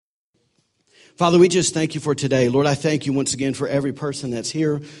Father, we just thank you for today. Lord, I thank you once again for every person that's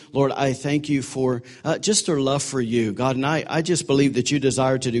here. Lord, I thank you for just their love for you, God. And I just believe that you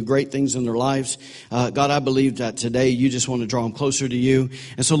desire to do great things in their lives. God, I believe that today you just want to draw them closer to you.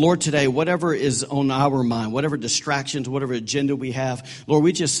 And so, Lord, today, whatever is on our mind, whatever distractions, whatever agenda we have, Lord,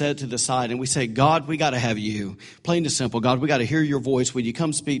 we just set it to the side and we say, God, we got to have you. Plain and simple, God, we got to hear your voice. Will you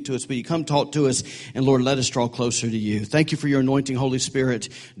come speak to us? Will you come talk to us? And Lord, let us draw closer to you. Thank you for your anointing, Holy Spirit.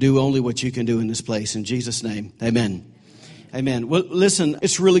 Do only what you can do in this place. In Jesus' name, amen. Amen. Well, listen,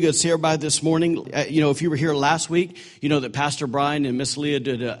 it's really good to see everybody this morning. If you were here last week, you know that Pastor Brian and Miss Leah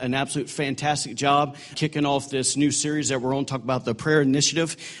did an absolute fantastic job kicking off this new series that we're on, talking about the prayer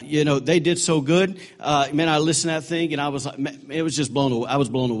initiative. You know, they did so good. I listened to that thing and I was just blown away. I was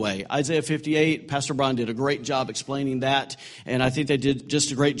blown away. Isaiah 58, Pastor Brian did a great job explaining that. And I think they did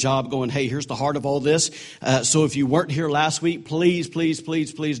just a great job going, hey, here's the heart of all this. So if you weren't here last week, please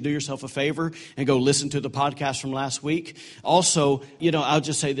do yourself a favor and go listen to the podcast from last week. Also, I'll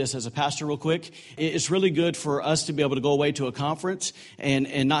just say this as a pastor real quick. It's really good for us to be able to go away to a conference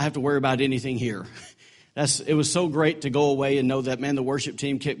and not have to worry about anything here. It was so great to go away and know that, man, the worship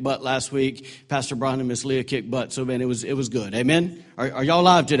team kicked butt last week. Pastor Brian and Miss Leah kicked butt. So, man, it was good. Amen? Are y'all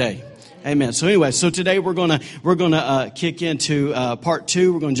live today? Amen. So anyway, today we're gonna kick into part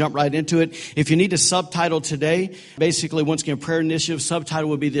 2. We're gonna jump right into it. If you need a subtitle today, basically, once again, prayer initiative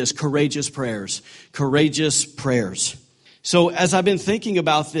subtitle would be this: Courageous Prayers. Courageous Prayers. So as I've been thinking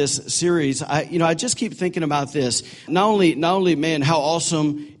about this series, I just keep thinking about this. Not only, man, how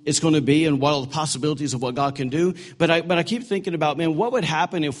awesome it's going to be and what all the possibilities of what God can do, but I keep thinking about, man, what would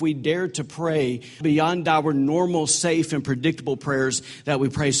happen if we dared to pray beyond our normal, safe, and predictable prayers that we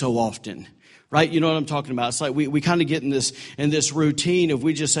pray so often? Right? You know what I'm talking about. It's like we kind of get in this routine of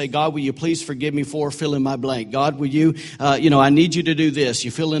we just say, God, will you please forgive me for fill in my blank? God, will you, I need you to do this.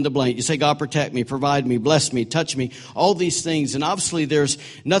 You fill in the blank. You say, God, protect me, provide me, bless me, touch me, all these things. And obviously there's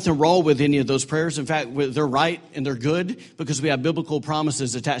nothing wrong with any of those prayers. In fact, they're right and they're good because we have biblical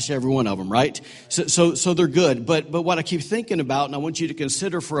promises attached to every one of them, right? So they're good. But what I keep thinking about, and I want you to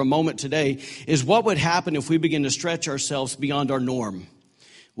consider for a moment today, is what would happen if we begin to stretch ourselves beyond our norm?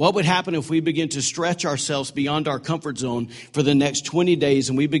 What would happen if we begin to stretch ourselves beyond our comfort zone for the next 20 days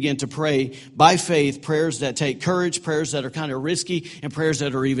and we begin to pray by faith, prayers that take courage, prayers that are kind of risky, and prayers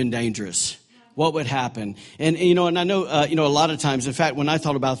that are even dangerous? What would happen? And I know, a lot of times, in fact, when I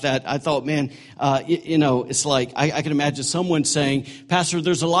thought about that, I thought, man, it's like I can imagine someone saying, Pastor,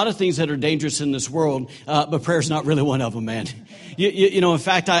 there's a lot of things that are dangerous in this world, but prayer's not really one of them, man. In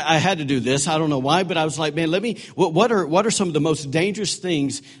fact, I had to do this. I don't know why, but I was like, man, what are some of the most dangerous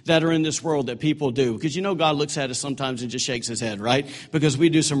things that are in this world that people do? Because, God looks at us sometimes and just shakes his head, right? Because we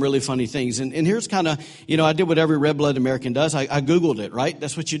do some really funny things. And here's kind of, I did what every red-blooded American does. I Googled it, right?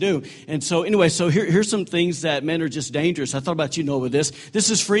 That's what you do. And so anyway, here's some things that men are just dangerous. I thought about with this. This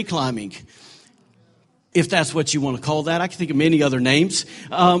is free climbing. If that's what you want to call that. I can think of many other names.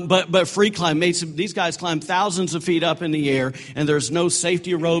 But free climb, these guys climb thousands of feet up in the air, and there's no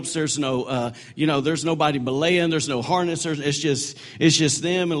safety ropes. There's no, there's nobody belaying. There's no harness. It's just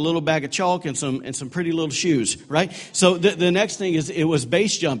them and a little bag of chalk and some pretty little shoes, right? So the next thing is, it was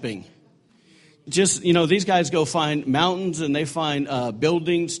base jumping. Just, these guys go find mountains and they find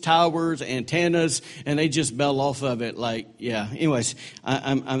buildings, towers, antennas, and they just bell off of it like, yeah. Anyways,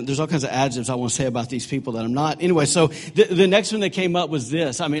 there's all kinds of adjectives I want to say about these people that I'm not. Anyway, so the next one that came up was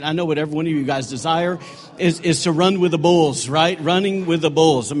this. I mean, I know what every one of you guys desire is to run with the bulls, right? Running with the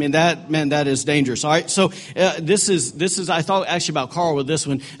bulls. I mean, that is dangerous. All right. So this is I thought actually about Carl with this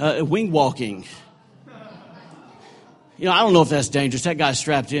one, wing walking. I don't know if that's dangerous. That guy's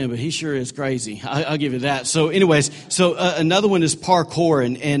strapped in, but he sure is crazy. I'll give you that. So anyways, another one is parkour.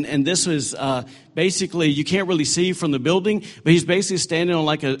 And this was, basically, you can't really see from the building, but he's basically standing on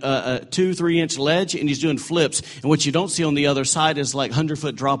like a 2-3 inch ledge and he's doing flips. And what you don't see on the other side is like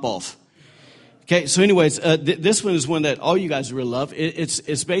 100-foot drop off. Okay. So anyways, this one is one that all you guys really love.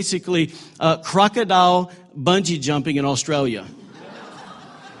 It's basically, crocodile bungee jumping in Australia.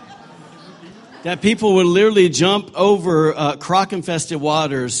 That people would literally jump over croc-infested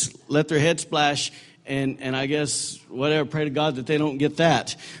waters, let their head splash, and I guess whatever, pray to God that they don't get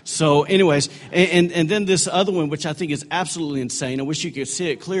that. So anyways, and then this other one, which I think is absolutely insane. I wish you could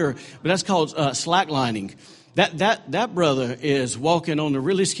see it clearer, but that's called slacklining. That brother is walking on a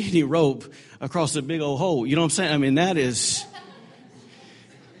really skinny rope across a big old hole. You know what I'm saying? I mean, that is...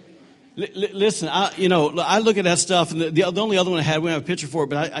 Listen, I look at that stuff, and the only other one I had, we don't have a picture for it,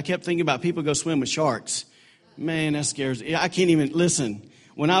 but I kept thinking about people go swim with sharks. Man, that scares me. I can't even, listen,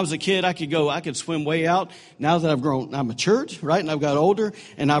 When I was a kid, I could swim way out. Now that I've grown, I'm matured, right? And I've got older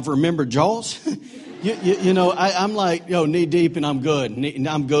and I've remembered Jaws. I'm like, knee deep and I'm good.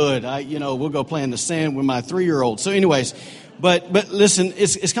 I'm good. We'll go play in the sand with my 3-year-old. So anyways, but listen,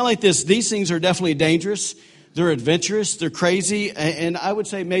 it's kind of like this. These things are definitely dangerous. They're adventurous. They're crazy. And I would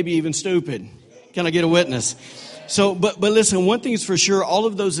say maybe even stupid. Can I get a witness? So, but listen, one thing is for sure, all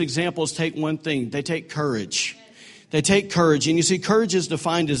of those examples take one thing. They take courage. They take courage. And you see, courage is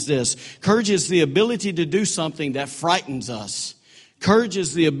defined as this. Courage is the ability to do something that frightens us. Courage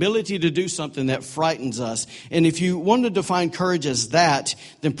is the ability to do something that frightens us. And if you want to define courage as that,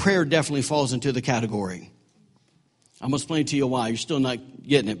 then prayer definitely falls into the category. I'm going to explain to you why. You're still not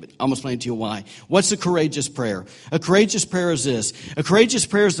getting it, but I'm going to explain to you why. What's a courageous prayer? A courageous prayer is this. A courageous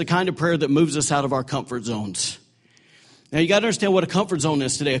prayer is the kind of prayer that moves us out of our comfort zones. Now, you got to understand what a comfort zone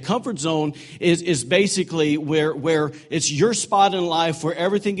is today. A comfort zone is basically where it's your spot in life where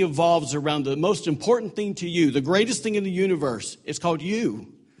everything evolves around the most important thing to you, the greatest thing in the universe. It's called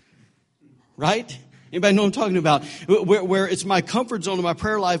you. Right? Anybody know what I'm talking about? Where it's my comfort zone in my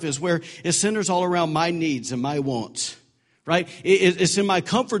prayer life is where it centers all around my needs and my wants. Right? It's in my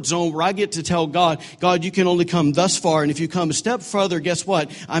comfort zone where I get to tell God, you can only come thus far. And if you come a step further, guess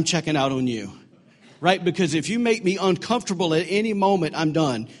what? I'm checking out on you. Right? Because if you make me uncomfortable at any moment, I'm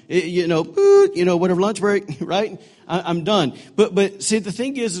done. Whatever lunch break, right? I'm done. But see, the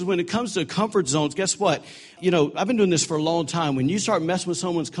thing is when it comes to comfort zones, guess what? I've been doing this for a long time. When you start messing with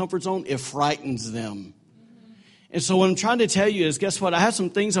someone's comfort zone, it frightens them. And so what I'm trying to tell you is, guess what? I have some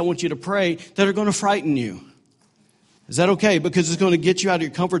things I want you to pray that are going to frighten you. Is that okay? Because it's going to get you out of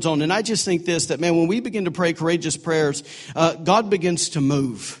your comfort zone. And I just think that when we begin to pray courageous prayers, God begins to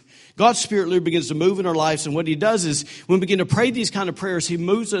move. God's Spirit literally begins to move in our lives. And what He does is when we begin to pray these kind of prayers, He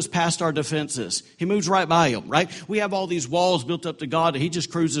moves us past our defenses. He moves right by them, right? We have all these walls built up to God and He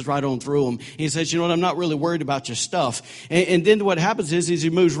just cruises right on through them. He says, I'm not really worried about your stuff. And then what happens is He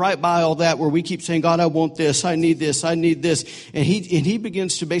moves right by all that where we keep saying, God, I want this. I need this. I need this. And He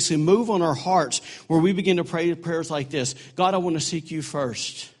begins to basically move on our hearts where we begin to pray prayers like this. God, I want to seek you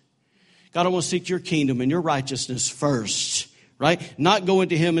first. God, I want to seek your kingdom and your righteousness first. Right? Not going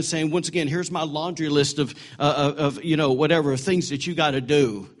to Him and saying, once again, here's my laundry list of things that you got to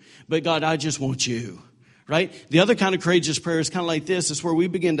do. But God, I just want you. Right? The other kind of courageous prayer is kind of like this. It's where we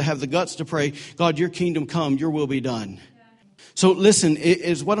begin to have the guts to pray, God, your kingdom come, your will be done. So listen,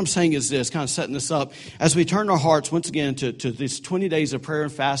 what I'm saying is this, kind of setting this up. As we turn our hearts once again to these 20 days of prayer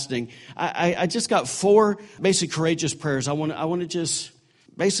and fasting, I just got 4 basic courageous prayers. I want to just...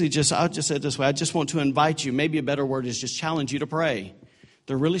 I'll just say it this way. I just want to invite you. Maybe a better word is just challenge you to pray.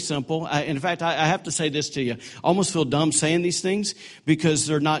 They're really simple. In fact, I have to say this to you. I almost feel dumb saying these things because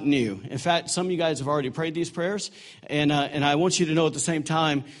they're not new. In fact, some of you guys have already prayed these prayers. And I want you to know at the same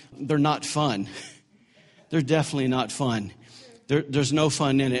time, they're not fun. They're definitely not fun. There's no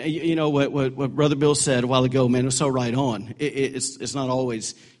fun in it. You know what Brother Bill said a while ago, man, it was so right on. It's not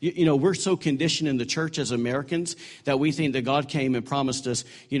always. We're so conditioned in the church as Americans that we think that God came and promised us,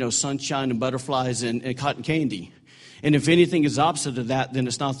 sunshine and butterflies and cotton candy. And if anything is opposite of that, then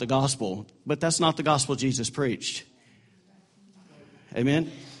it's not the gospel. But that's not the gospel Jesus preached.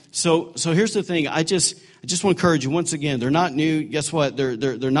 Amen? So here's the thing. I just want to encourage you once again. They're not new. Guess what?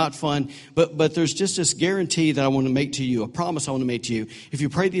 They're not fun. But there's just this guarantee that I want to make to you, a promise I want to make to you. If you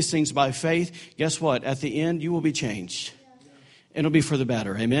pray these things by faith, guess what? At the end, you will be changed. It'll be for the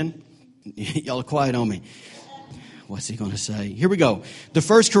better. Amen? Y'all are quiet on me. What's he going to say? Here we go. The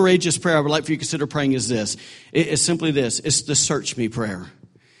first courageous prayer I would like for you to consider praying is this. It's simply this. It's the search me prayer.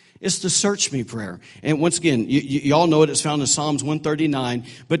 It's the search me prayer. And once again, you all know it. It's found in Psalms 139.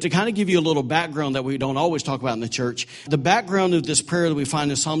 But to kind of give you a little background that we don't always talk about in the church, the background of this prayer that we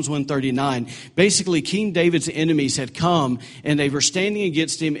find in Psalms 139, basically King David's enemies had come and they were standing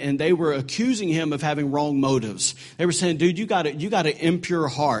against him and they were accusing him of having wrong motives. They were saying, dude, you got an impure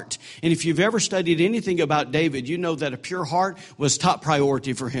heart. And if you've ever studied anything about David, you know that a pure heart was top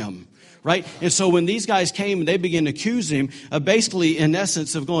priority for him. Right? And so when these guys came and they began to accuse him, basically in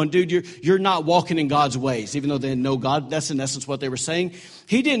essence of going, dude, you're not walking in God's ways, even though they didn't know God. That's in essence what they were saying.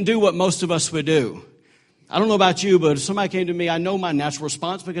 He didn't do what most of us would do. I don't know about you, but if somebody came to me, I know my natural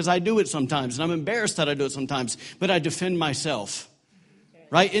response because I do it sometimes. And I'm embarrassed that I do it sometimes, but I defend myself.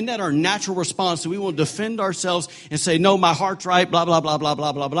 Right? Isn't that our natural response? So we will defend ourselves and say, no, my heart's right, blah, blah, blah, blah,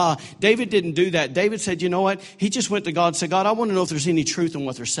 blah, blah, blah. David didn't do that. David said, you know what? He just went to God and said, God, I want to know if there's any truth in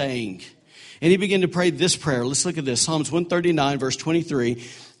what they're saying. And he began to pray this prayer. Let's look at this. Psalms 139, verse 23.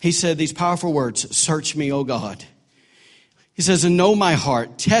 He said these powerful words, search me, O God. He says, and know my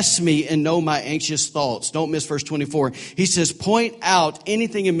heart. Test me and know my anxious thoughts. Don't miss verse 24. He says, point out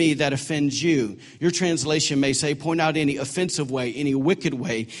anything in me that offends you. Your translation may say, point out any offensive way, any wicked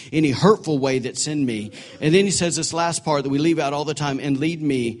way, any hurtful way that's in me. And then he says this last part that we leave out all the time, and lead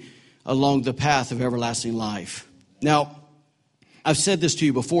me along the path of everlasting life. Now, I've said this to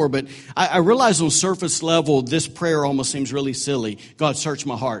you before, but I realize on surface level, this prayer almost seems really silly. God, search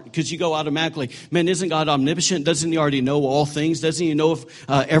my heart. Because you go automatically, man, isn't God omniscient? Doesn't he already know all things? Doesn't he know if,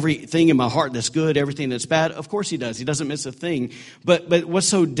 everything in my heart that's good, everything that's bad? Of course he does. He doesn't miss a thing. But what's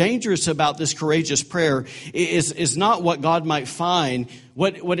so dangerous about this courageous prayer is not what God might find.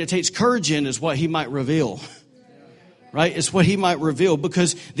 What it takes courage in is what he might reveal. Right? It's what he might reveal,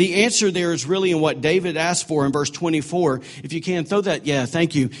 because the answer there is really in what David asked for in verse 24. If you can throw that. Yeah,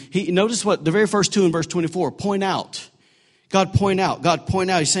 thank you. Notice what the very first two in verse 24, point out. God, point out. God,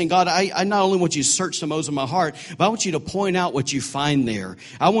 point out. He's saying, God, I not only want you to search the motives of my heart, but I want you to point out what you find there.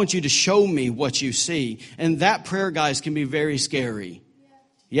 I want you to show me what you see. And that prayer, guys, can be very scary.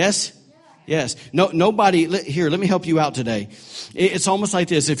 Yes? Yes. Nobody, here, let me help you out today. It's almost like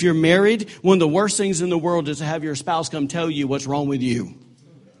this. If you're married, one of the worst things in the world is to have your spouse come tell you what's wrong with you.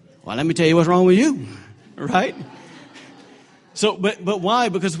 Well, let me tell you what's wrong with you. Right? So, but why?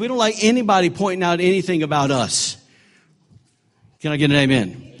 Because we don't like anybody pointing out anything about us. Can I get an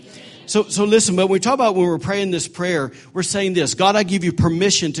amen? So listen, but when we talk about when we're praying this prayer, we're saying this: God, I give you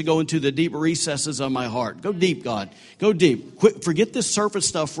permission to go into the deep recesses of my heart. Go deep, God. Go deep. Forget this surface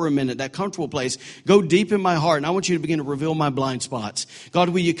stuff for a minute, that comfortable place. Go deep in my heart, and I want you to begin to reveal my blind spots. God,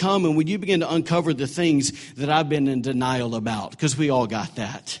 will you come and will you begin to uncover the things that I've been in denial about? Because we all got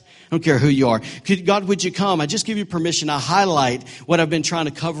that. I don't care who you are. God, would you come? I just give you permission to highlight what I've been trying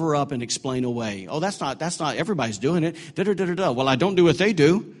to cover up and explain away. Oh, that's not, everybody's doing it. Well, I don't do what they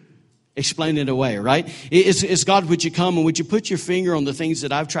do. Explain it away, right? It's God, would you come and would you put your finger on the things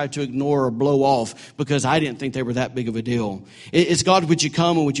that I've tried to ignore or blow off because I didn't think they were that big of a deal? It's God, would you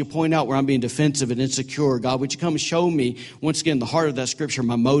come and would you point out where I'm being defensive and insecure? God, would you come and show me, once again, the heart of that scripture,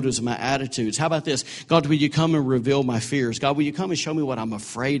 my motives and my attitudes? How about this? God, will you come and reveal my fears? God, will you come and show me what I'm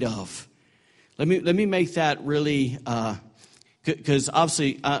afraid of? Let me make that really, because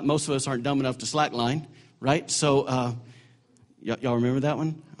obviously most of us aren't dumb enough to slackline, right? So, y'all remember that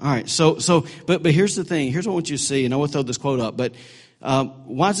one? All right. But here's the thing. Here's what I want you to see, and I will throw this quote up. But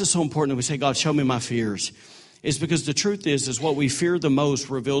why is it so important that we say, God, show me my fears? It's because the truth is what we fear the most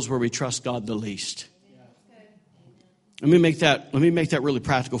reveals where we trust God the least. Let me make that really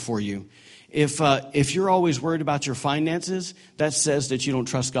practical for you. If you're always worried about your finances, that says that you don't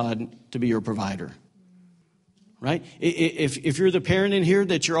trust God to be your provider. Right? If you're the parent in here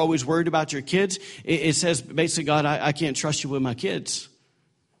that you're always worried about your kids, it says basically, God, I can't trust you with my kids.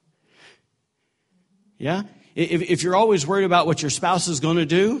 Yeah? If you're always worried about what your spouse is going to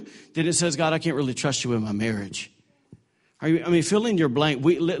do, then it says, God, I can't really trust you with my marriage. Fill in your blank.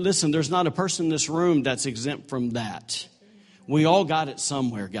 Listen, there's not a person in this room that's exempt from that. We all got it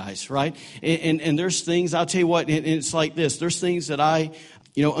somewhere, guys, right? And there's things, I'll tell you what, and it's like this. There's things that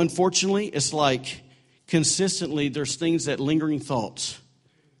unfortunately, it's like consistently there's things that lingering thoughts.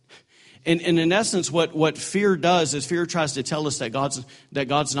 And in essence, what fear does is fear tries to tell us that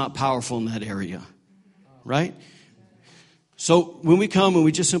God's not powerful in that area. Right? So when we come and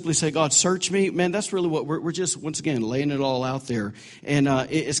we just simply say, God, search me, man, that's really what we're just, once again, laying it all out there. And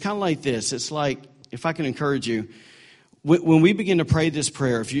it's kind of like this. It's like, if I can encourage you, when we begin to pray this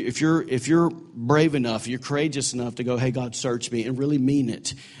prayer, if you're brave enough, you're courageous enough to go, hey, God, search me, and really mean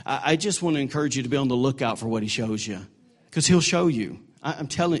it, I just want to encourage you to be on the lookout for what he shows you. Because he'll show you. I'm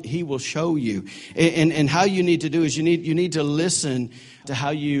telling you, he will show you. And how you need to do is you need to listen to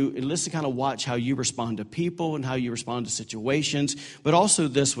kind of watch how you respond to people and how you respond to situations. But also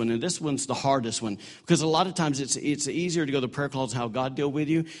this one, and this one's the hardest one. Because a lot of times it's easier to go to the prayer closet how God deal with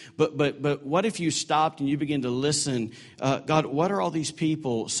you. But what if you stopped and you begin to listen? God, what are all these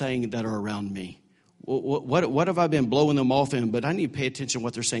people saying that are around me? What have I been blowing them off in? But I need to pay attention to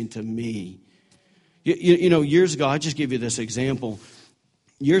what they're saying to me. Years ago, I'll just give you this example.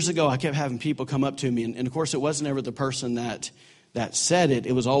 Years ago, I kept having people come up to me, and of course, it wasn't ever the person that said it.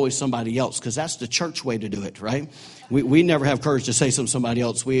 It was always somebody else, because that's the church way to do it, right? We never have courage to say something to somebody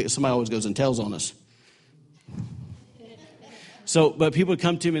else. Somebody always goes and tells on us. But people would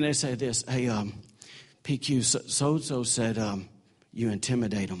come to me and they say this, hey, PQ, so-and-so said you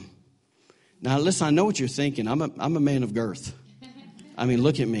intimidate them. Now, listen, I know what you're thinking. I'm a man of girth.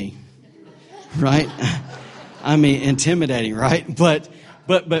 Look at me, right? Intimidating, right?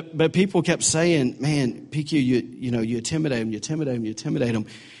 But people kept saying, man, PQ, you intimidate them, you intimidate them, you intimidate them.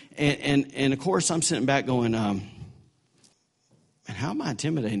 And of course, I'm sitting back going, and how am I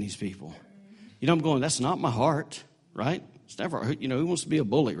intimidating these people? I'm going, that's not my heart, right? It's never, who wants to be a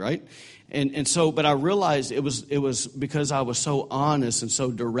bully, right? And so, but I realized it was because I was so honest and so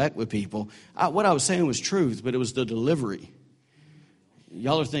direct with people. What I was saying was truth, but it was the delivery.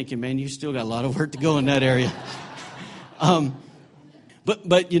 Y'all are thinking, man, you still got a lot of work to go in that area. But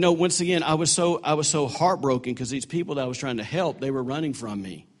once again, I was so heartbroken because these people that I was trying to help, they were running from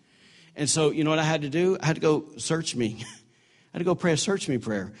me. And so, you know what I had to do? I had to go search me. I had to go pray a search me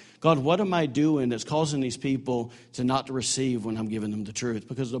prayer. God, what am I doing that's causing these people to not to receive when I'm giving them the truth?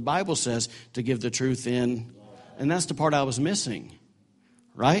 Because the Bible says to give the truth in, and that's the part I was missing,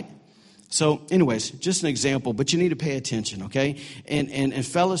 right? So anyways, just an example, but you need to pay attention, okay? And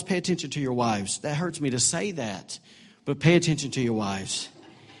fellas, pay attention to your wives. That hurts me to say that, but pay attention to your wives.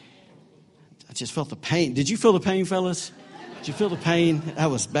 I just felt the pain. Did you feel the pain, fellas? Did you feel the pain?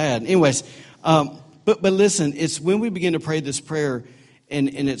 That was bad. Anyways, but listen, it's when we begin to pray this prayer, and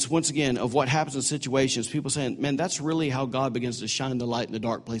it's once again of what happens in situations, people saying, man, that's really how God begins to shine the light in the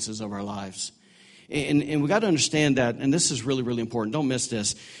dark places of our lives. And we got to understand that, and this is really, really important. Don't miss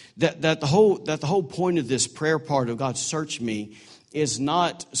this. That the whole point of this prayer part of God search me is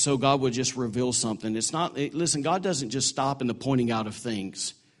not so God would just reveal something. It's not. Listen, God doesn't just stop in the pointing out of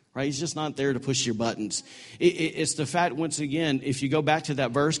things. Right? He's just not there to push your buttons. It's the fact, once again, if you go back to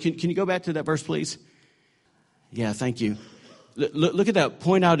that verse. Can you go back to that verse, please? Yeah, thank you. Look at that.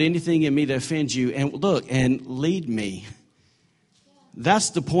 Point out anything in me that offends you. And look, and lead me.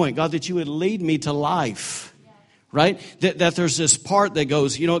 That's the point, God, that you would lead me to life. Right? That there's this part that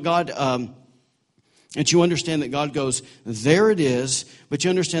goes, God... And you understand that God goes, there it is, but you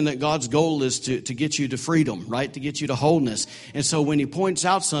understand that God's goal is to get you to freedom, right? To get you to wholeness. And so when he points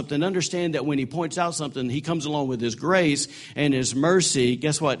out something, understand that when he points out something, he comes along with his grace and his mercy,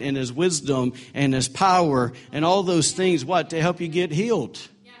 guess what? And his wisdom and his power and all those things, what? To help you get healed,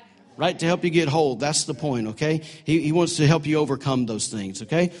 right? To help you get whole. That's the point, okay? He wants to help you overcome those things,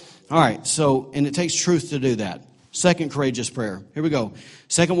 okay? All right, so, and it takes truth to do that. Second courageous prayer. Here we go.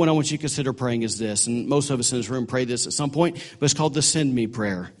 Second one I want you to consider praying is this. And most of us in this room pray this at some point, but it's called the send me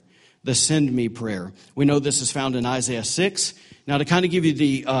prayer. The send me prayer. We know this is found in Isaiah 6. Now, to kind of give you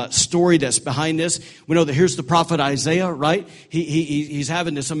the story that's behind this, we know that here's the prophet Isaiah, right? He's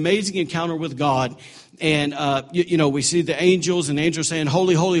having this amazing encounter with God. And, we see the angels, and the angels saying,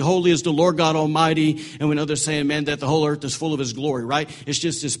 holy, holy, holy is the Lord God Almighty. And we know they're saying, man, that the whole earth is full of his glory, right? It's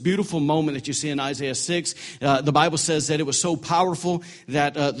just this beautiful moment that you see in Isaiah 6. The Bible says that it was so powerful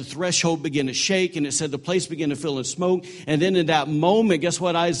that the threshold began to shake, and it said the place began to fill in smoke. And then in that moment, guess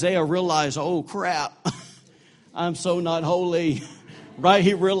what? Isaiah realized, oh, crap, I'm so not holy. Right?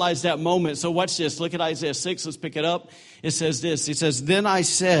 He realized that moment. So watch this. Look at Isaiah 6. Let's pick it up. It says this. It says, then I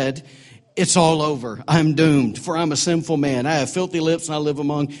said, it's all over. I'm doomed, for I'm a sinful man. I have filthy lips, and I live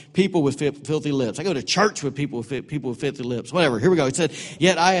among people with filthy lips. I go to church with people with filthy lips. Whatever. Here we go. It said,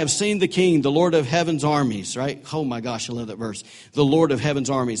 yet I have seen the King, the Lord of heaven's armies. Right? Oh my gosh, I love that verse. The Lord of heaven's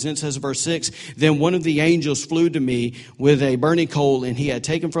armies. And it says, verse 6, then one of the angels flew to me with a burning coal, and he had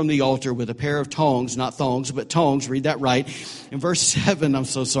taken from the altar with a pair of tongs, not thongs, but tongs. Read that right. In verse 7, I'm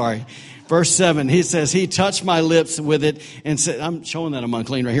so sorry. Verse 7, he says, he touched my lips with it and said, I'm showing that I'm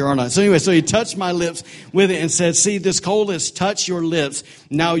unclean right here, aren't I? So anyway, so he touched my lips with it and said, see, this coal has touched your lips.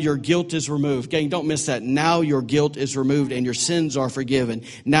 Now your guilt is removed. Gang, don't miss that. Now your guilt is removed and your sins are forgiven.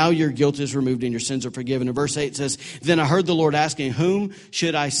 Now your guilt is removed and your sins are forgiven. In verse 8 it says, then I heard the Lord asking, whom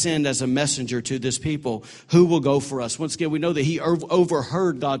should I send as a messenger to this people? Who will go for us? Once again, we know that he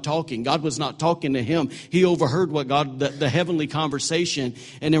overheard God talking. God was not talking to him. He overheard what God, the heavenly conversation.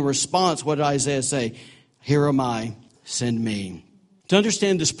 And in response, what did Isaiah say? Here am I, send me. To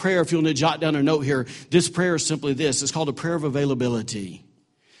understand this prayer, if you'll need to jot down a note here, this prayer is simply this. It's called a prayer of availability.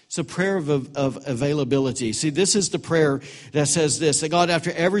 It's a prayer of availability. See, this is the prayer that says this, that God,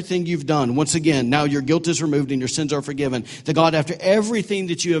 after everything you've done, once again, now your guilt is removed and your sins are forgiven. That God, after everything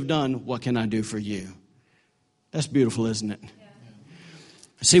that you have done, what can I do for you? That's beautiful, isn't it? Yeah.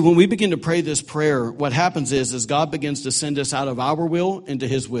 See, when we begin to pray this prayer, what happens is God begins to send us out of our will into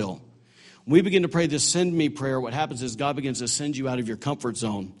his will. When we begin to pray this send me prayer, what happens is God begins to send you out of your comfort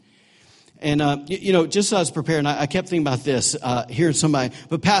zone. And, just as I was preparing, I kept thinking about this, hearing somebody,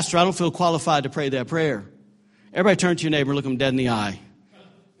 but Pastor, I don't feel qualified to pray that prayer. Everybody turn to your neighbor and look them dead in the eye.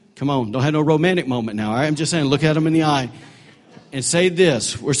 Come on, don't have no romantic moment now, all right? I'm just saying, look at them in the eye and say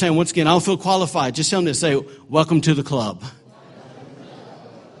this. We're saying, once again, I don't feel qualified. Just tell them to say, welcome to the club.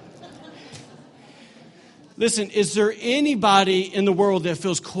 Listen, is there anybody in the world that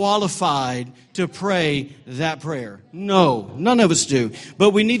feels qualified to pray that prayer? No, none of us do.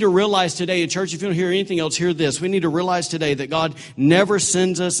 But we need to realize today, in church, if you don't hear anything else, hear this. We need to realize today that God never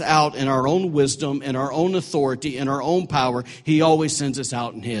sends us out in our own wisdom, in our own authority, in our own power. He always sends us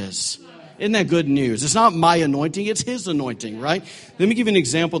out in His. Isn't that good news? It's not my anointing, it's His anointing, right? Let me give you an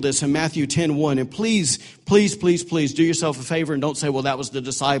example of this in Matthew 10:1. And please do yourself a favor and don't say, well, that was the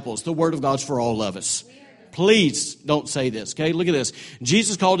disciples. The Word of God's for all of us. Please don't say this, okay? Look at this.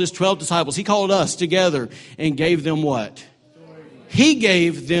 Jesus called His 12 disciples. He called us together and gave them what? He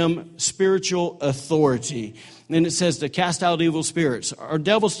gave them spiritual authority. And it says to cast out evil spirits. Are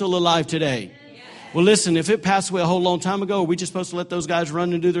devils still alive today? Well, listen, if it passed away a whole long time ago, are we just supposed to let those guys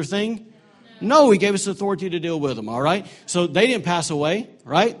run and do their thing? No, He gave us authority to deal with them, all right? So they didn't pass away,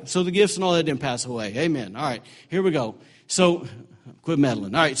 right? So the gifts and all that didn't pass away. Amen. All right, here we go. So quit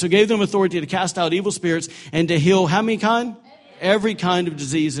meddling. All right, so gave them authority to cast out evil spirits and to heal how many kind? Every kind of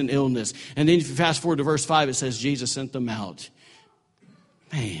disease and illness. And then if you fast forward to verse 5, it says Jesus sent them out.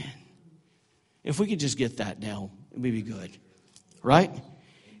 Man, if we could just get that down, it would be good, right?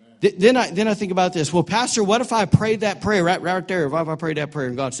 Then I think about this. Well, Pastor, what if I prayed that prayer right there? What if I prayed that prayer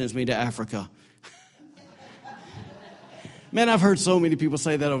and God sends me to Africa? Man, I've heard so many people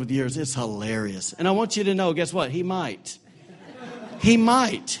say that over the years. It's hilarious. And I want you to know, guess what? He might. He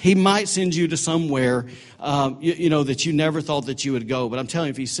might. He might send you to somewhere, that you never thought that you would go. But I'm telling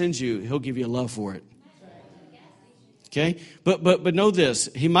you, if He sends you, He'll give you a love for it. Okay? But know this.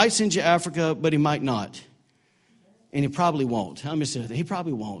 He might send you to Africa, but He might not. And He probably won't. I'm just saying that. He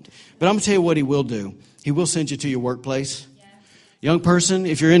probably won't. But I'm going to tell you what He will do. He will send you to your workplace. Young person,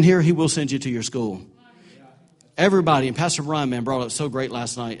 if you're in here, He will send you to your school. Everybody, and Pastor Brian, man, brought up so great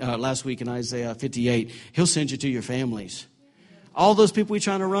last week in Isaiah 58. He'll send you to your families. All those people you're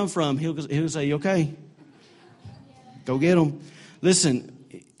trying to run from, He'll say, you okay? Go get them. Listen,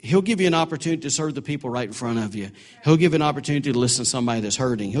 He'll give you an opportunity to serve the people right in front of you. He'll give you an opportunity to listen to somebody that's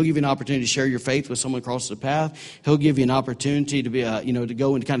hurting. He'll give you an opportunity to share your faith with someone across the path. He'll give you an opportunity to be, to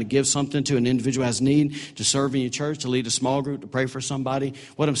go and kind of give something to an individual who has need, to serve in your church, to lead a small group, to pray for somebody.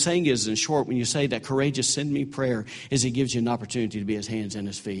 What I'm saying is, in short, when you say that courageous send me prayer, is He gives you an opportunity to be His hands and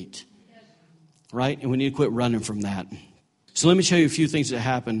His feet. Right? And we need to quit running from that. So let me show you a few things that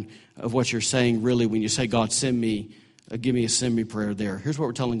happen of what you're saying really when you say, God, send me. Give me a send me prayer there. Here's what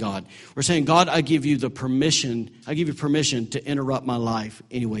we're telling God. We're saying, God, I give you permission to interrupt my life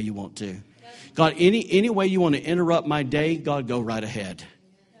any way you want to. God, any way you want to interrupt my day, God, go right ahead.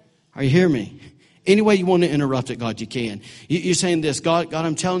 Are you hearing me? Any way you want to interrupt it, God, you can. You're saying this, God,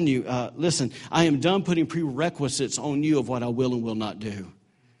 I'm telling you, listen, I am done putting prerequisites on you of what I will and will not do.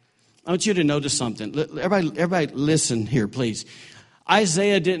 I want you to notice something. Everybody listen here, please.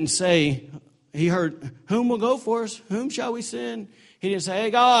 Isaiah didn't say, he heard, whom will go for us? Whom shall we send? He didn't say, hey,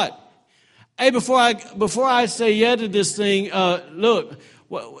 God, hey, before I say yeah to this thing, look,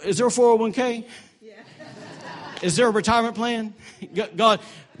 is there a 401k? Yeah. Is there a retirement plan? God,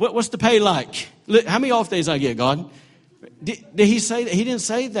 what's the pay like? How many off days I get, God? Did He say that? He didn't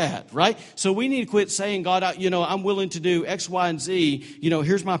say that, right? So we need to quit saying, God, I'm willing to do X, Y, and Z.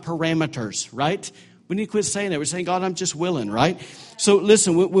 Here's my parameters, right? We need to quit saying that. We're saying, God, I'm just willing, right? So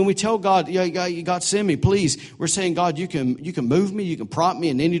listen, when we tell God, God, send me, please. We're saying, God, you can move me. You can prompt me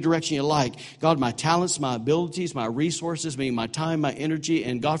in any direction you like. God, my talents, my abilities, my resources, meaning my time, my energy,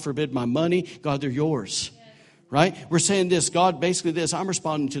 and God forbid my money, God, they're yours, right? We're saying this, God, basically this, I'm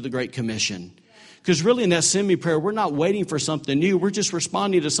responding to the Great Commission. Because really in that send me prayer, we're not waiting for something new. We're just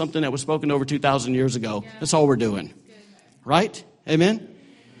responding to something that was spoken over 2,000 years ago. That's all we're doing, right? Amen?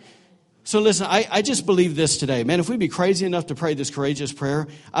 So listen, I just believe this today. Man, if we'd be crazy enough to pray this courageous prayer,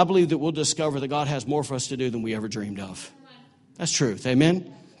 I believe that we'll discover that God has more for us to do than we ever dreamed of. That's truth.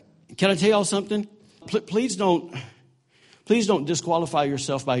 Amen? Can I tell y'all something? Please don't disqualify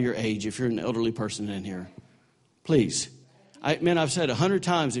yourself by your age if you're an elderly person in here. Please. I've said 100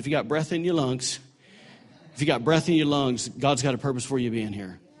 times, if you got breath in your lungs, God's got a purpose for you being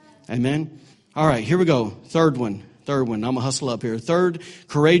here. Amen? All right, here we go. Third one. I'm going to hustle up here. Third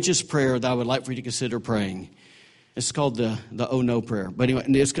courageous prayer that I would like for you to consider praying. It's called the oh no prayer. But anyway,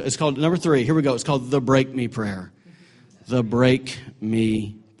 it's called number 3. Here we go. It's called the break me prayer. The break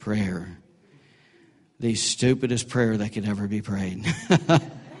me prayer. The stupidest prayer that could ever be prayed.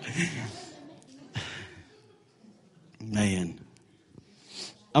 Man.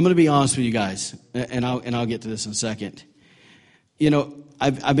 I'm going to be honest with you guys, and I'll get to this in a second.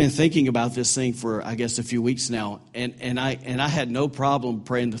 I've been thinking about this thing for, I guess, a few weeks now, and I had no problem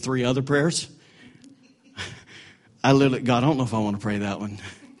praying the 3 other prayers. I literally, God, I don't know if I want to pray that one.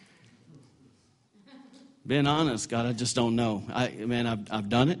 Being honest, God, I just don't know. I've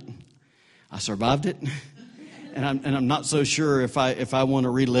done it. I survived it. And I'm not so sure if I want to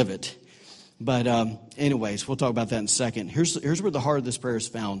relive it. But anyways, we'll talk about that in a second. Here's where the heart of this prayer is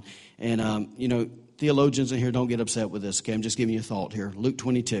found. And, theologians in here, don't get upset with this, okay? I'm just giving you a thought here. Luke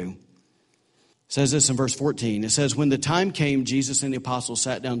 22 says this in verse 14. It says, when the time came, Jesus and the apostles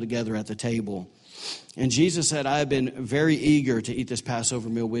sat down together at the table. And Jesus said, I have been very eager to eat this Passover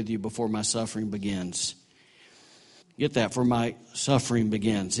meal with you before my suffering begins. Get that, for my suffering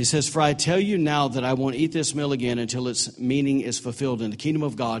begins. He says, for I tell you now that I won't eat this meal again until its meaning is fulfilled in the kingdom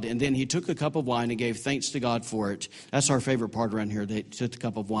of God. And then he took a cup of wine and gave thanks to God for it. That's our favorite part around here. They took the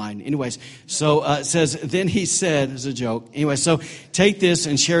cup of wine. Anyways, so it says, then he said, as a joke. Anyway, so take this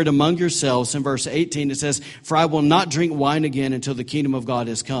and share it among yourselves. In verse 18, it says, for I will not drink wine again until the kingdom of God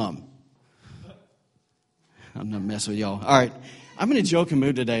has come. I'm not messing with y'all. All right. I'm in a joking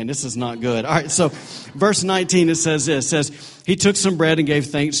mood today, and this is not good. All right, so verse 19, it says this. It says, he took some bread and gave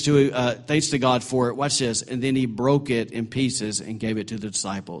thanks to God for it. Watch this. And then he broke it in pieces and gave it to the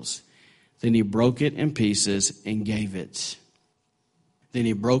disciples. Then he broke it in pieces and gave it. Then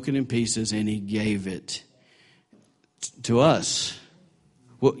he broke it in pieces and he gave it to us.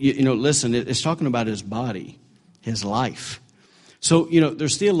 Well, listen, it's talking about his body, his life. So,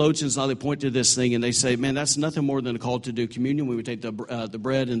 there's theologians now, they point to this thing and they say, man, that's nothing more than a call to do communion. We would take the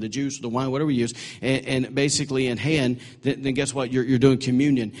bread and the juice, the wine, whatever we use, and basically in hand, then guess what? You're doing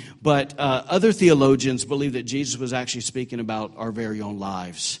communion. But other theologians believe that Jesus was actually speaking about our very own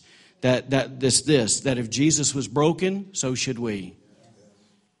lives. That if Jesus was broken, so should we.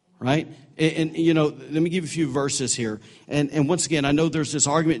 Right? And let me give you a few verses here. And once again, I know there's this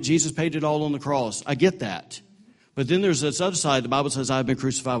argument, Jesus paid it all on the cross. I get that. But then there's this other side. The Bible says, I've been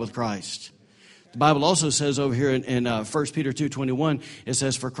crucified with Christ. The Bible also says over here in 1 Peter 2:21, it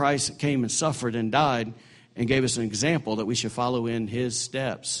says, for Christ came and suffered and died and gave us an example that we should follow in his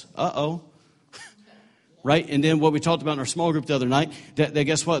steps. Right? And then what we talked about in our small group the other night, that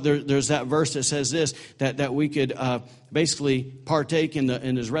guess what? There's that verse that says this, that we could basically partake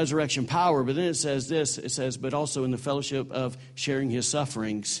in his resurrection power. But then it says this, it says, but also in the fellowship of sharing his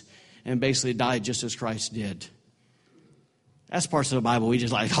sufferings, and basically died just as Christ did. That's parts of the Bible we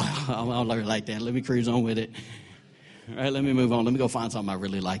just like, I don't really like that. Let me cruise on with it. All right, let me move on. Let me go find something I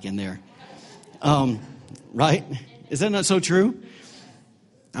really like in there. Right? Is that not so true?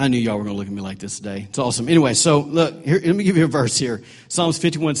 I knew y'all were going to look at me like this today. It's awesome. Anyway, so look, here, let me give you a verse here. Psalms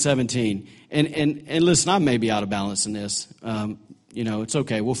 51:17. And listen, I may be out of balance in this. It's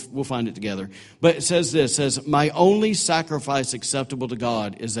okay. We'll find it together. But it says this, it says, my only sacrifice acceptable to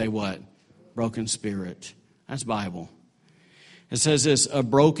God is a what? Broken spirit. That's Bible. It says this, a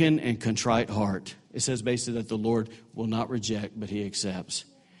broken and contrite heart. It says basically that the Lord will not reject, but he accepts.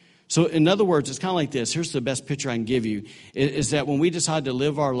 So in other words, it's kind of like this. Here's the best picture I can give you, is that when we decide to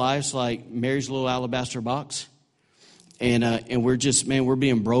live our lives like Mary's little alabaster box, and we're just, man, we're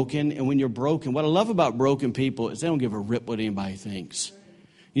being broken. And when you're broken, what I love about broken people is they don't give a rip what anybody thinks.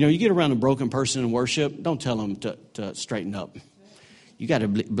 You get around a broken person in worship, don't tell them to straighten up. You got to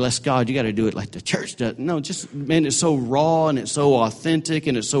bless God. You got to do it like the church does. No, just, man, it's so raw and it's so authentic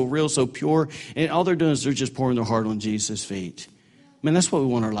and it's so real, so pure. And all they're doing is they're just pouring their heart on Jesus' feet. Man, that's what we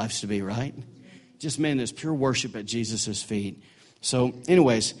want our lives to be, right? Just, man, this pure worship at Jesus' feet. So,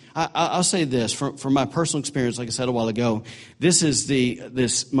 anyways, I'll say this. From my personal experience, like I said a while ago, this is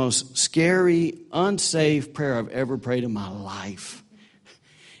this most scary, unsafe prayer I've ever prayed in my life.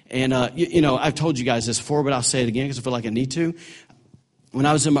 And, I've told you guys this before, but I'll say it again because I feel like I need to. When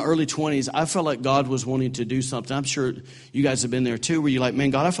I was in my early 20s, I felt like God was wanting to do something. I'm sure you guys have been there too, where you're like, man,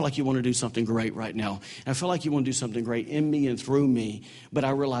 God, I feel like you want to do something great right now. And I feel like you want to do something great in me and through me, but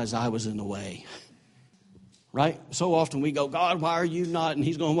I realized I was in the way. Right? So often we go, God, why are you not? And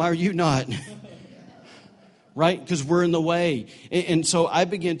he's going, why are you not? Right? Because we're in the way. And so I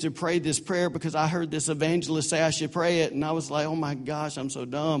began to pray this prayer because I heard this evangelist say I should pray it. And I was like, oh my gosh, I'm so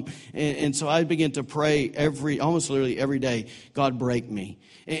dumb. And so I began to pray almost literally every day, God, break me.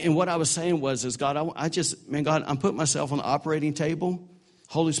 And what I was saying was, God, God, I'm putting myself on the operating table.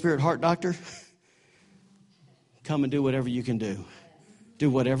 Holy Spirit, heart doctor, come and do whatever you can do. Do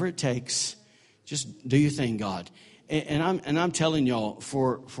whatever it takes. Just do your thing, God. And I'm telling y'all,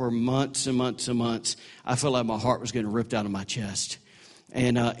 for months and months and months, I felt like my heart was getting ripped out of my chest.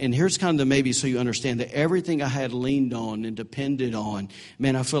 And here's kind of the maybe so you understand that everything I had leaned on and depended on,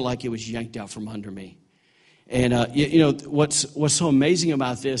 man, I feel like it was yanked out from under me. And what's so amazing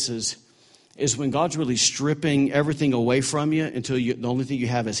about this is when God's really stripping everything away from you until the only thing you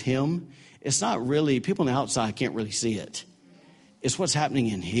have is Him. It's not really, people on the outside can't really see it. It's what's happening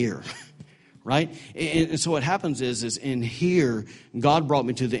in here. right? And so what happens is in here, God brought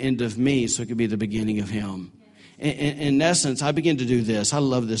me to the end of me so it could be the beginning of him. In essence, I begin to do this. I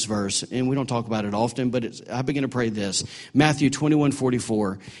love this verse, and we don't talk about it often, but I begin to pray this. Matthew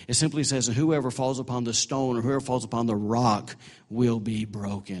 21:44. It simply says, whoever falls upon the stone or whoever falls upon the rock will be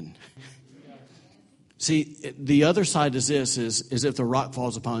broken. See, the other side is this, is if the rock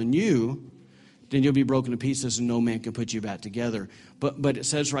falls upon you, then you'll be broken to pieces and no man can put you back together. But it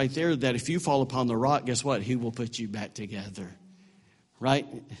says right there that if you fall upon the rock, guess what? He will put you back together, right?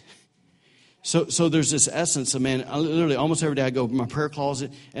 So there's this essence of, man, I literally almost every day I go in my prayer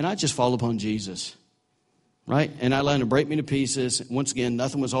closet and I just fall upon Jesus, right? And I let him break me to pieces. Once again,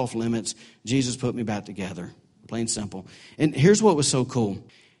 nothing was off limits. Jesus put me back together, plain simple. And here's what was so cool.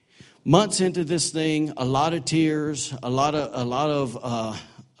 Months into this thing, a lot of tears, a lot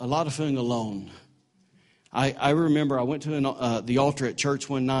of feeling alone. I remember I went to the altar at church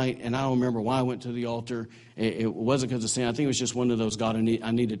one night, and I don't remember why I went to the altar. It wasn't because of sin. I think it was just one of those, God, I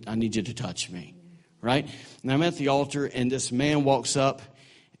need you to touch me, right? And I'm at the altar, and this man walks up,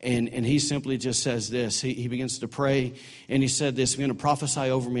 and he simply just says this. He begins to pray, and he said this. He's going to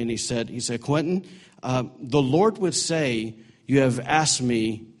prophesy over me, and he said, Quinton, the Lord would say, you have asked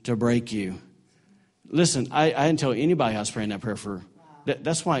me to break you. Listen, I didn't tell anybody I was praying that prayer for.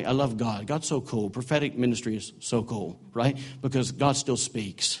 That's why I love God. God's so cool. Prophetic ministry is so cool, right? Because God still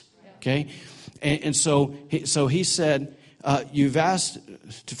speaks, okay? And so he said, you've asked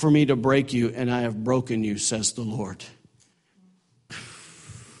for me to break you, and I have broken you, says the Lord.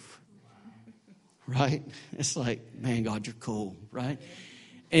 Right? It's like, man, God, you're cool, right?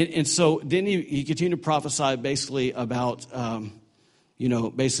 And so then he continued to prophesy basically about,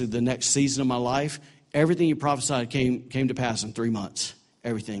 basically the next season of my life. Everything he prophesied came to pass in 3 months.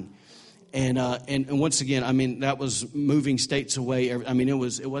 Everything, and once again, I mean, that was moving states away. I mean,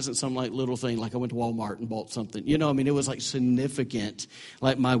 it wasn't some like little thing like I went to Walmart and bought something. I mean, it was like significant.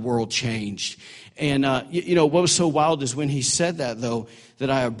 Like my world changed. And what was so wild is when he said that though,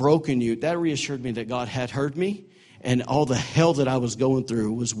 that I have broken you. That reassured me that God had heard me, and all the hell that I was going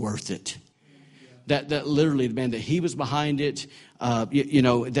through was worth it. That literally, man, that he was behind it, that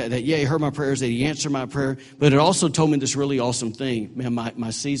he heard my prayers, that he answered my prayer. But it also told me this really awesome thing. Man,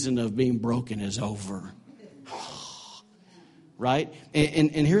 my season of being broken is over. Right?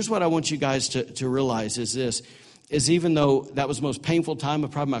 And here's what I want you guys to realize is this, is even though that was the most painful time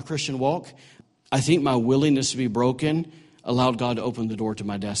of probably my Christian walk, I think my willingness to be broken allowed God to open the door to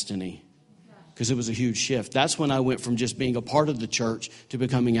my destiny. Because it was a huge shift. That's when I went from just being a part of the church to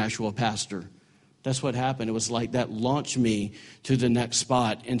becoming actual pastor. That's what happened. It was like that launched me to the next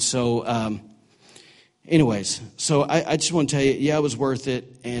spot. And so, so I just want to tell you, yeah, it was worth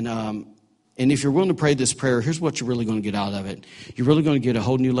it. And if you're willing to pray this prayer, here's what you're really going to get out of it. You're really going to get a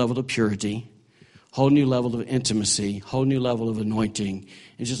whole new level of purity, whole new level of intimacy, whole new level of anointing,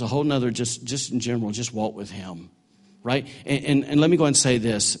 and just a whole nother, just in general, just walk with him, right? And let me go ahead and say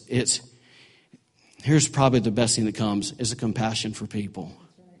this. Here's probably the best thing that comes is a compassion for people.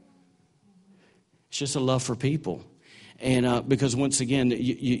 It's just a love for people. And because once again,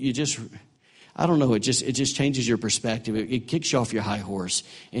 you just, I don't know, it just changes your perspective. It kicks you off your high horse,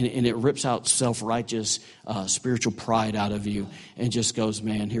 and it rips out self-righteous spiritual pride out of you and just goes,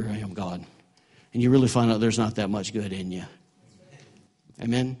 man, here I am, God. And you really find out there's not that much good in you.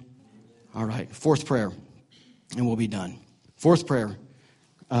 Amen? All right, fourth prayer, and we'll be done. Fourth prayer.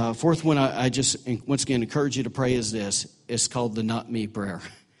 Fourth one I just, once again, encourage you to pray is this. It's called the not me prayer.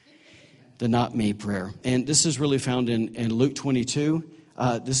 The not me prayer. And this is really found in Luke 22.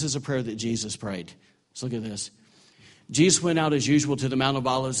 This is a prayer that Jesus prayed. Let's look at this. Jesus went out as usual to the Mount of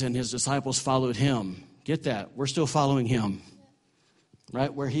Olives, and his disciples followed him. Get that? We're still following him.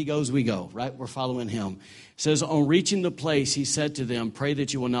 Right? Where he goes, we go. Right? We're following him. It says, on reaching the place, he said to them, pray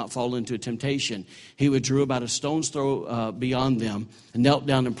that you will not fall into temptation. He withdrew about a stone's throw beyond them and knelt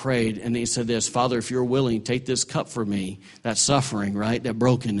down and prayed. And he said this, Father, if you're willing, take this cup from me, that suffering, right? That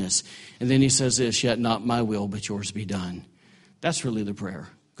brokenness. And then he says this, yet not my will, but yours be done. That's really the prayer.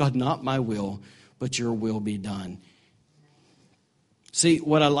 God, not my will, but your will be done. See,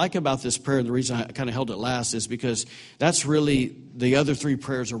 what I like about this prayer, the reason I kind of held it last is because that's really, the other three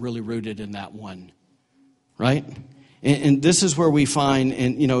prayers are really rooted in that one, right? And this is where we find,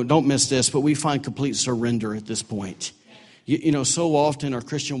 and, don't miss this, but we find complete surrender at this point. So often our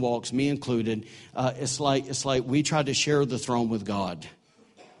Christian walks, me included, it's like we try to share the throne with God,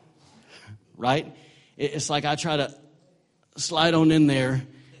 right? It's like I try to slide on in there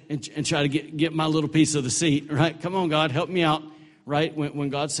and try to get my little piece of the seat, right? Come on, God, help me out. Right? When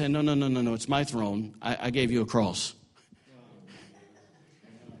God said, no, it's my throne. I gave you a cross.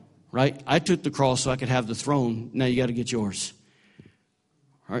 right? I took the cross so I could have the throne. Now you got to get yours.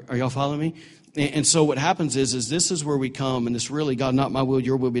 Are y'all following me? And so what happens is this is where we come, and it's really, God, not my will,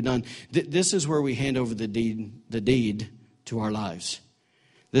 your will be done. This is where we hand over the deed to our lives.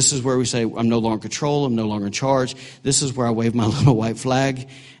 This is where we say, I'm no longer in control, I'm no longer in charge. This is where I wave my little white flag,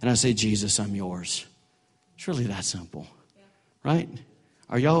 and I say, Jesus, I'm yours. It's really that simple, right?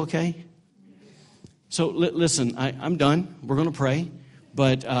 Are y'all okay? So listen, I'm done. We're going to pray,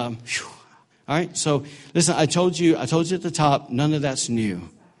 but all right. So listen, I told you at the top, none of that's new.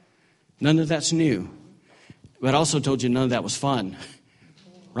 None of that's new. But I also told you none of that was fun.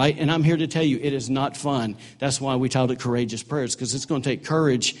 Right? And I'm here to tell you it is not fun. That's why we titled it Courageous Prayers, because it's going to take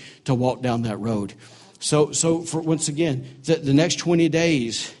courage to walk down that road. So for once again, the next 20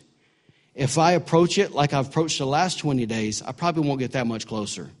 days, if I approach it like I've approached the last 20 days, I probably won't get that much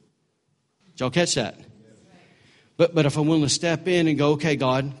closer. Did y'all catch that? But if I'm willing to step in and go, okay,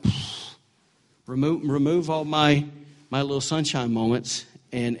 God, remove all my little sunshine moments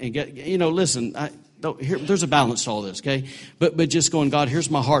and get, listen, there's a balance to all this, okay? But just going, God, here's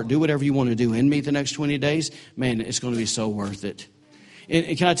my heart. Do whatever you want to do in me the next 20 days. Man, it's going to be so worth it.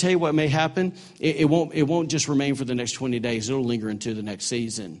 And can I tell you what may happen? It won't just remain for the next 20 days. It'll linger into the next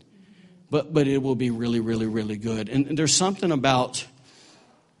season. But it will be really, really, really good. And there's something about,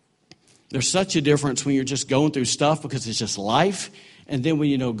 there's such a difference when you're just going through stuff because it's just life. And then when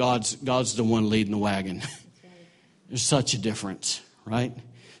you know God's the one leading the wagon. There's such a difference, right?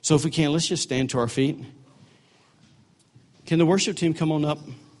 So if we can, let's just stand to our feet. Can the worship team come on up?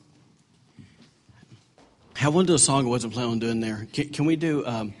 I want to do a song I wasn't planning on doing there. Can we do,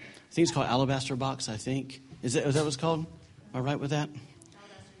 I think it's called Alabaster Box, I think. Is that what it's called? Am I right with that?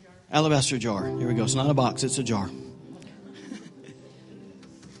 Alabaster jar. Here we go. It's not a box, it's a jar.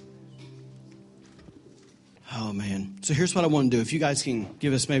 Oh, man. So here's what I want to do. If you guys can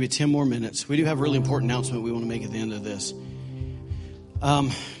give us maybe 10 more minutes. We do have a really important announcement we want to make at the end of this.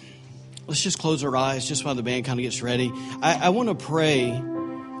 Let's just close our eyes just while the band kind of gets ready. I want to pray.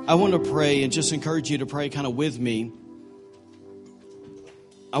 I want to pray and just encourage you to pray kind of with me.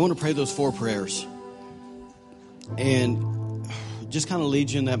 I want to pray those 4 prayers. And just kind of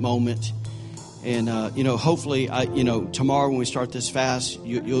lead you in that moment. And, hopefully, tomorrow when we start this fast,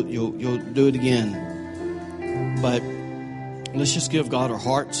 you'll do it again. But let's just give God our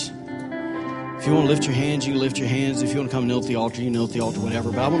hearts. If you want to lift your hands, you can lift your hands. If you want to come kneel at the altar, you can kneel at the altar,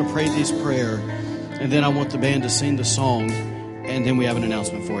 whatever. But I want to pray this prayer, and then I want the band to sing the song, and then we have an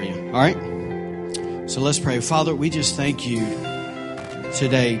announcement for you. All right? So let's pray. Father, we just thank you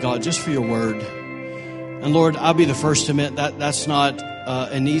today, God, just for your word. And Lord, I'll be the first to admit that that's not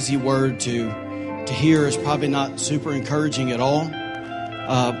an easy word to hear. It's probably not super encouraging at all.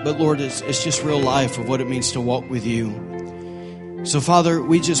 But Lord, it's just real life of what it means to walk with you. So Father,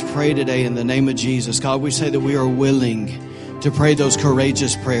 we just pray today in the name of Jesus. God, we say that we are willing to pray those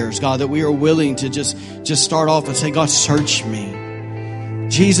courageous prayers. God, that we are willing to just start off and say, God, search me.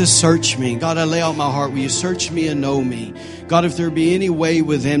 Jesus, search me. God, I lay out my heart. Will you search me and know me? God, if there be any way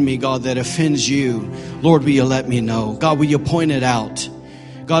within me, God, that offends you, Lord, will you let me know? God, will you point it out?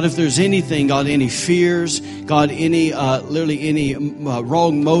 God, if there's anything, God, any fears, God, any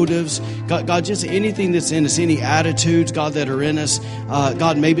wrong motives, God, just anything that's in us, any attitudes, God, that are in us,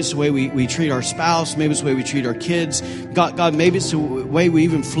 God, maybe it's the way we treat our spouse, maybe it's the way we treat our kids, God, maybe it's the way we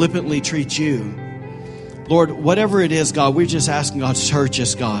even flippantly treat you. Lord, whatever it is, God, we're just asking, God, search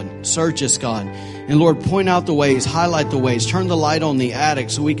us, God. Search us, God. And Lord, point out the ways, highlight the ways, turn the light on the attic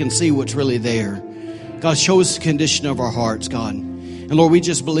so we can see what's really there. God, show us the condition of our hearts, God. And Lord, we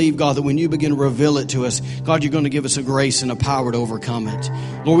just believe, God, that when you begin to reveal it to us, God, you're going to give us a grace and a power to overcome it.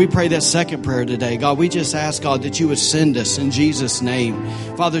 Lord, we pray that second prayer today. God, we just ask, God, that you would send us in Jesus' name.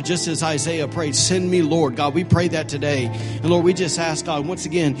 Father, just as Isaiah prayed, send me, Lord. God, we pray that today. And Lord, we just ask, God, once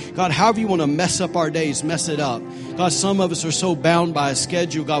again, God, however you want to mess up our days, mess it up. God, some of us are so bound by a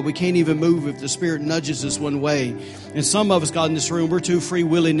schedule, God, we can't even move if the Spirit nudges us one way. And some of us, God, in this room, we're too free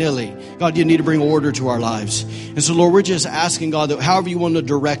willy-nilly. God, you need to bring order to our lives. And so, Lord, we're just asking, God, that however you want to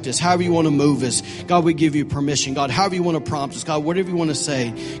direct us, however you want to move us, God, we give you permission. God, however you want to prompt us, God, whatever you want to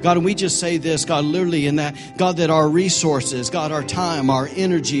say. God, and we just say this, God, literally in that, God, that our resources, God, our time, our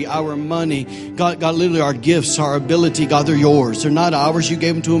energy, our money, God, literally our gifts, our ability, God, they're yours. They're not ours. You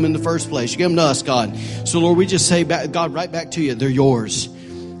gave them to them in the first place. You gave them to us, God. So, Lord, we just say, back, God, right back to you, they're yours.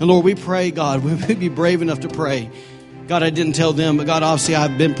 And, Lord, we pray, God, we may be brave enough to pray. God, I didn't tell them, but God, obviously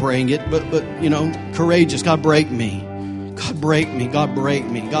I've been praying it, but courageous. God, break me. God, break me. God, break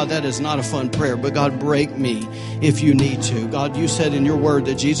me. God, that is not a fun prayer, but God, break me if you need to. God, you said in your word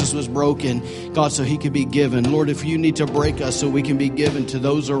that Jesus was broken, God, so he could be given. Lord, if you need to break us so we can be given to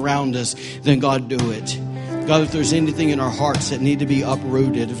those around us, then God, do it. God, if there's anything in our hearts that need to be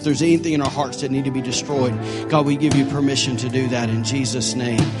uprooted, if there's anything in our hearts that need to be destroyed, God, we give you permission to do that in Jesus'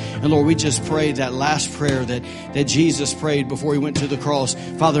 name. And Lord, we just pray that last prayer that Jesus prayed before he went to the cross.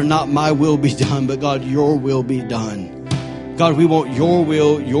 Father, not my will be done, but God, your will be done. God, we want your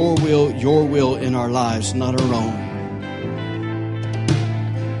will, your will, your will in our lives, not our own.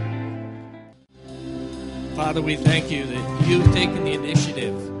 Father, we thank you that you've taken the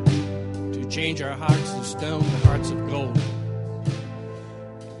initiative to change our hearts of stone to hearts of gold.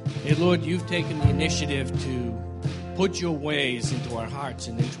 Hey, Lord, you've taken the initiative to put your ways into our hearts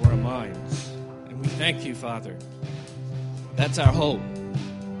and into our minds. And we thank you, Father. That's our hope.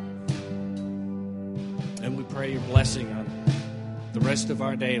 And we pray your blessing on the rest of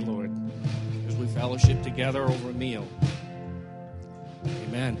our day, Lord, as we fellowship together over a meal.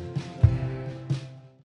 Amen.